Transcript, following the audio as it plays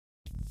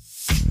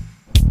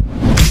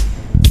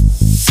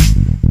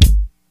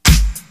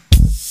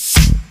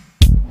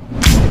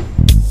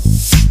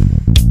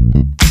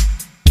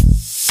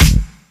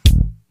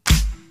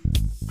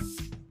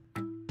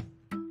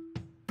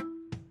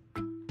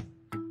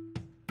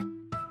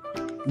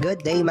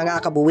Good day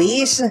mga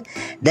kabuwis.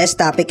 This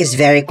topic is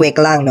very quick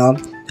lang, no?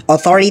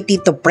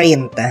 Authority to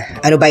print.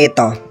 Ano ba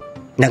ito?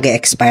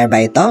 Nag-expire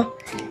ba ito?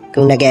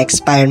 Kung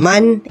nag-expire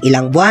man,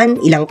 ilang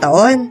buwan, ilang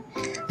taon?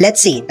 Let's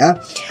see, no?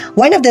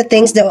 One of the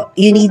things that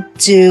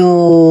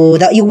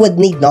you would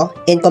need, no,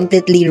 in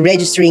completely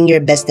registering your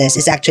business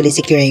is actually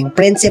securing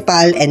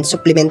principal and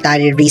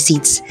supplementary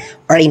receipts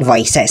or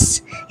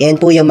invoices. Yan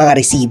po yung mga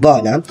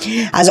resibo, no?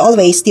 As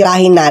always,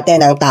 tirahin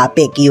natin ang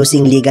topic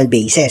using legal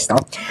basis, no?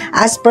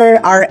 As per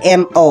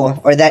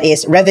RMO, or that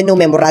is Revenue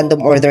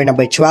Memorandum Order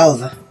number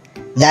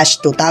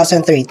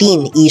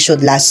 12-2013, issued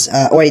last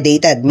or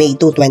dated May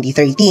 2,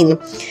 2013,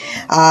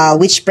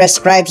 which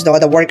prescribes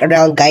the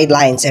workaround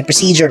guidelines and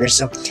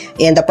procedures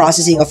in the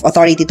processing of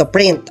authority to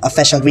print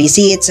official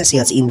receipts,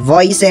 sales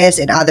invoices,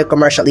 and other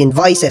commercial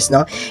invoices,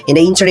 no, in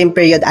the interim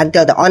period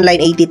until the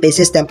online ATP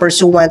system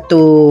pursuant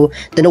to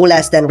the no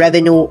less than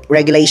Revenue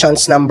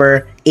Regulations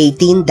number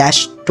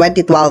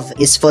 18-2012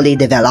 is fully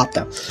developed.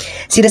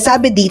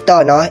 Sinasabi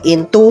dito, no,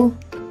 in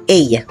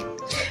 2A,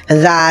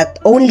 that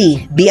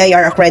only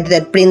BIR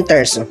accredited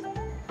printers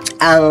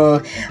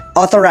ang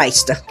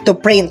authorized to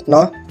print,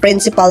 no,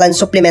 principal and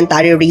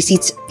supplementary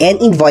receipts and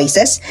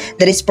invoices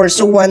that is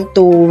pursuant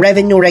to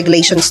Revenue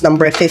Regulations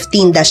number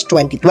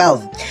 15-2012.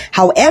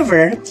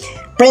 However,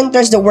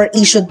 printers that were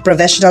issued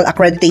provisional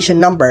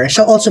accreditation number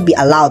shall also be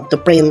allowed to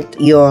print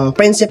yung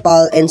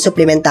principal and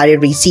supplementary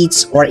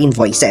receipts or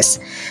invoices.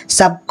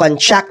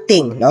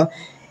 Subcontracting, no,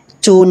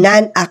 to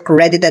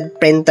non-accredited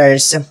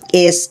printers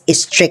is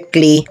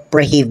strictly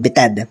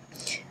prohibited.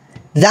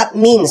 That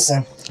means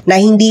na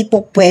hindi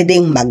po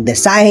pwedeng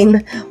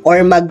mag-design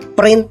or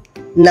mag-print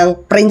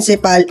ng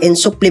principal and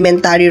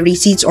supplementary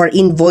receipts or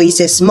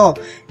invoices mo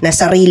na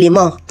sarili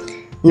mo.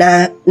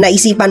 Na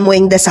naisipan mo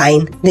yung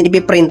design, then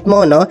ipiprint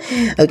mo, no?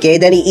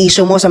 Okay, then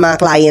i-issue mo sa mga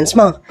clients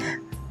mo.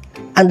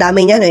 Ang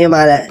dami niyan,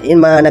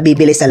 yung mga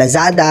nabibili sa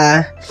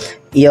Lazada,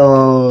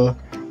 yung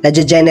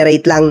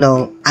na-generate lang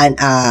ng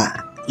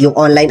yung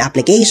online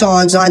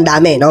applications, no? Ang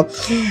dami, no?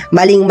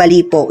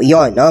 Maling-mali po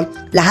yon, no?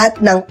 Lahat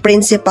ng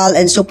principal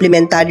and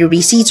supplementary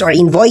receipts or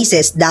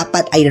invoices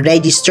dapat ay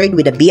registered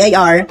with the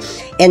BIR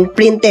and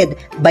printed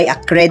by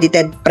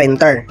accredited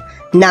printer.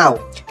 Now,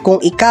 kung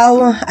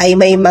ikaw ay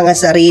may mga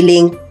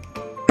sariling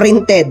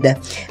printed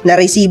na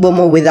resibo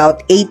mo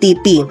without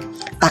ATP,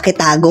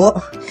 pakitago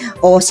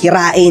o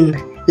sirain.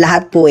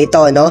 Lahat po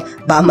ito, no?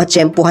 Baka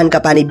matsyempuhan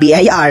ka pa ni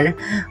BIR,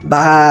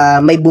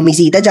 baka may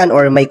bumisita dyan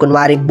or may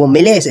kunwaring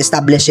bumili sa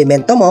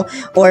establishmento mo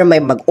or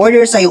may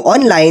mag-order sa'yo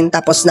online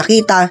tapos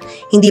nakita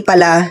hindi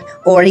pala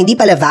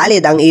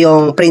valid ang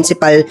iyong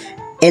principal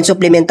and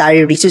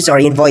supplementary receipts or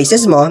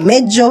invoices mo,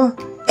 medyo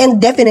and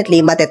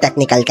definitely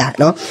mate-technical ka,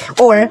 no?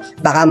 Or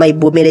baka may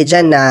bumili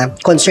dyan na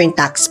concerned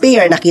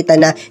taxpayer, nakita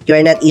na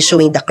you're not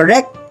issuing the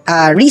correct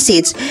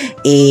receipts,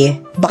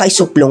 baka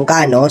isuplong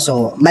ka, no?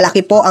 So,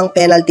 malaki po ang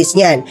penalties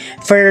niyan.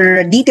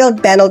 For detailed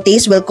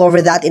penalties, we'll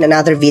cover that in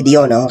another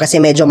video, no? Kasi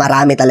medyo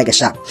marami talaga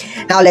siya.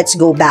 Now, let's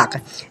go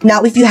back.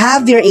 Now, if you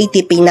have your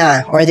ATP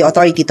na, or the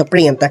authority to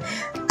print,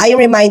 I am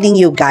reminding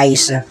you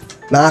guys,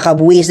 mga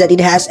kabuwis, that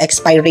it has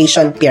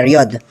expiration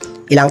period.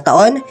 Ilang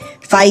taon?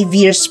 5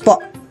 years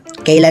po.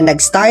 Kailan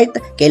nag-start?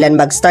 Kailan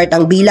mag-start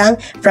ang bilang?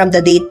 From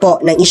the date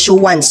po ng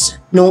issuance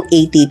nung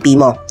ATP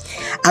mo.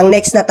 Ang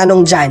next na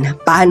tanong dyan,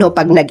 paano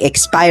pag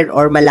nag-expire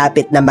or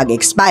malapit na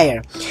mag-expire?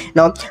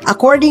 No?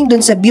 According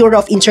dun sa Bureau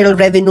of Internal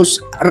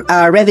Revenue's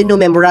Revenue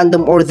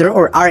Memorandum Order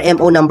or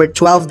RMO number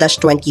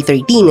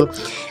 12-2013,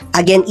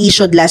 again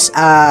issued last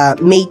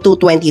May 2,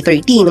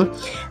 2013,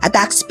 a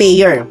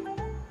taxpayer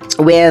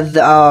with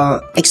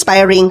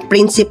expiring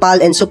principal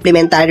and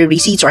supplementary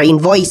receipts or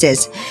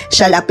invoices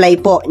shall apply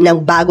po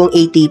ng bagong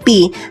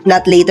ATP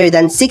not later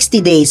than 60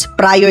 days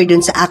prior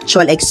dun sa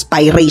actual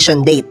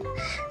expiration date.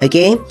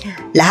 Okay?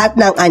 Lahat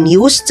ng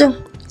unused,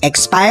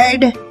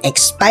 expired,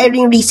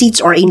 expiring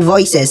receipts or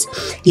invoices,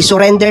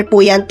 isurrender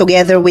po yan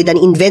together with an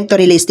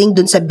inventory listing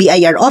dun sa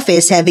BIR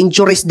office having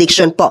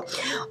jurisdiction po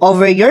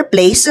over your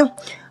place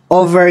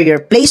of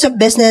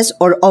business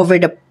or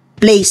over the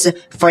place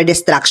for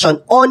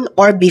destruction on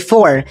or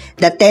before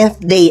the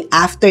 10th day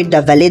after the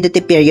validity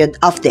period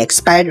of the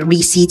expired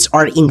receipts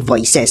or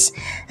invoices.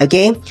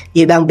 Okay?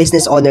 Yung ibang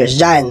business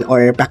owners dyan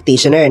or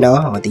practitioner, no?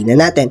 O,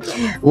 tingnan natin.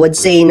 Would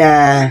say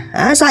na,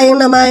 sayang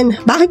naman,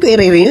 bakit ko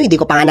i-renew?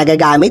 Hindi ko pa nga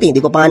nagagamit, hindi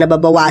ko pa nga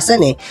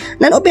nababawasan eh.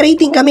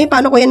 Non-operating kami,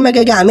 paano ko yan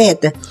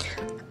magagamit?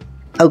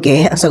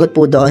 Okay, ang sagot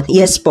po doon,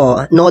 yes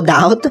po, no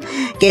doubt.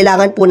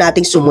 Kailangan po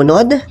nating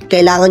sumunod,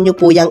 kailangan nyo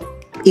po yung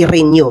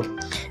i-renew.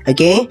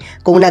 Okay?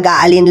 Kung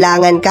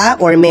nag-aalinlangan ka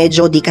or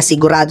medyo di ka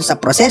sigurado sa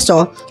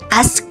proseso,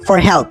 ask for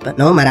help,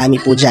 no? Marami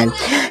po dyan.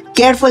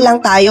 Careful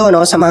lang tayo,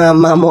 no, sa mga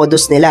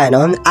modus nila,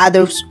 no?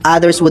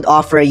 Others would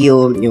offer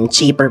you yung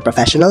cheaper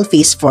professional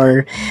fees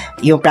for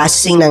yung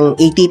processing ng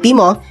ATP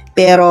mo,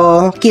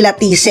 pero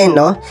kilatisin,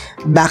 no?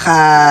 Baka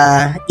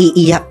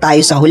iiyak tayo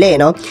sa huli,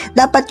 no?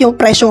 Dapat yung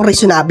presyong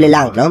reasonable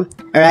lang, no?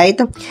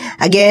 Alright?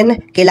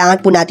 Again,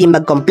 kailangan po natin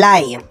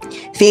mag-comply.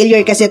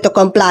 Failure kasi to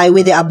comply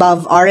with the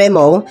above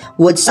RMO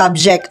would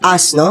subject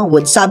us, no?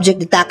 Would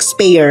subject the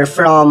taxpayer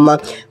from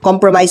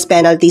compromise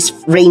penalties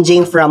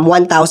ranging from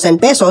 1,000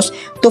 pesos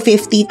to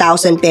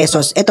 50,000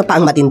 pesos. Ito pa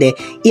ang matindi.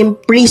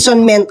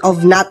 Imprisonment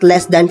of not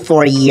less than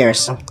 4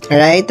 years.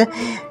 Alright?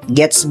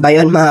 Gets ba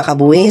yun, mga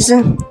kabuwis?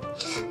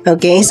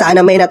 Okay,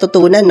 sana may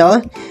natutunan,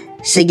 no?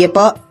 Sige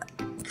po.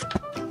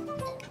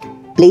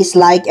 Please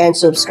like and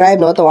subscribe,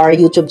 no, to our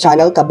YouTube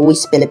channel,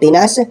 Ka-BUWIS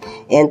Pilipinas.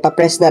 And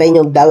pa-press na rin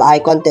yung bell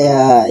icon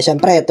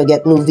syempre, to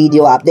get new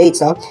video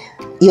updates, no?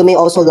 You may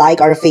also like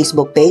our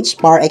Facebook page,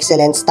 Par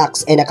Excellence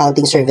Tax and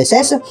Accounting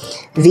Services.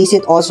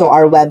 Visit also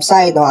our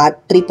website, no, at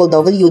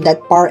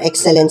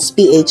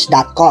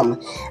www.parexcellenceph.com.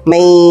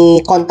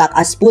 May contact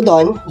us po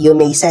doon. You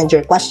may send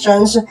your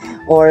questions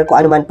or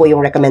kung ano man po yung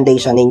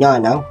recommendation ninyo,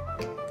 no?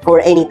 Or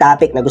any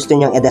topic na gusto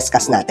nyong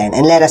i-discuss natin.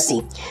 And let us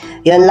see.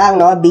 Yun lang,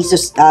 no?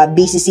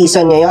 Busy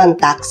season ngayon,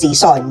 tax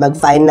season.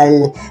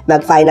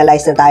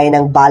 Mag-finalize na tayo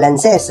ng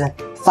balances.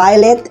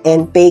 File it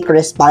and pay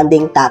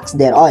corresponding tax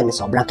thereon.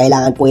 Sobrang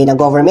kailangan po yun ng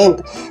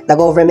government. The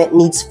government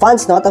needs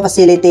funds, no, to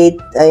facilitate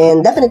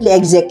and definitely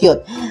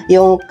execute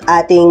yung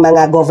ating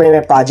mga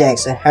government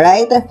projects.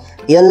 Alright?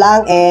 Yun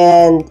lang,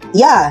 and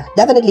yeah,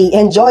 definitely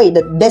enjoy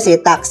the busy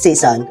tax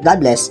season.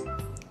 God bless.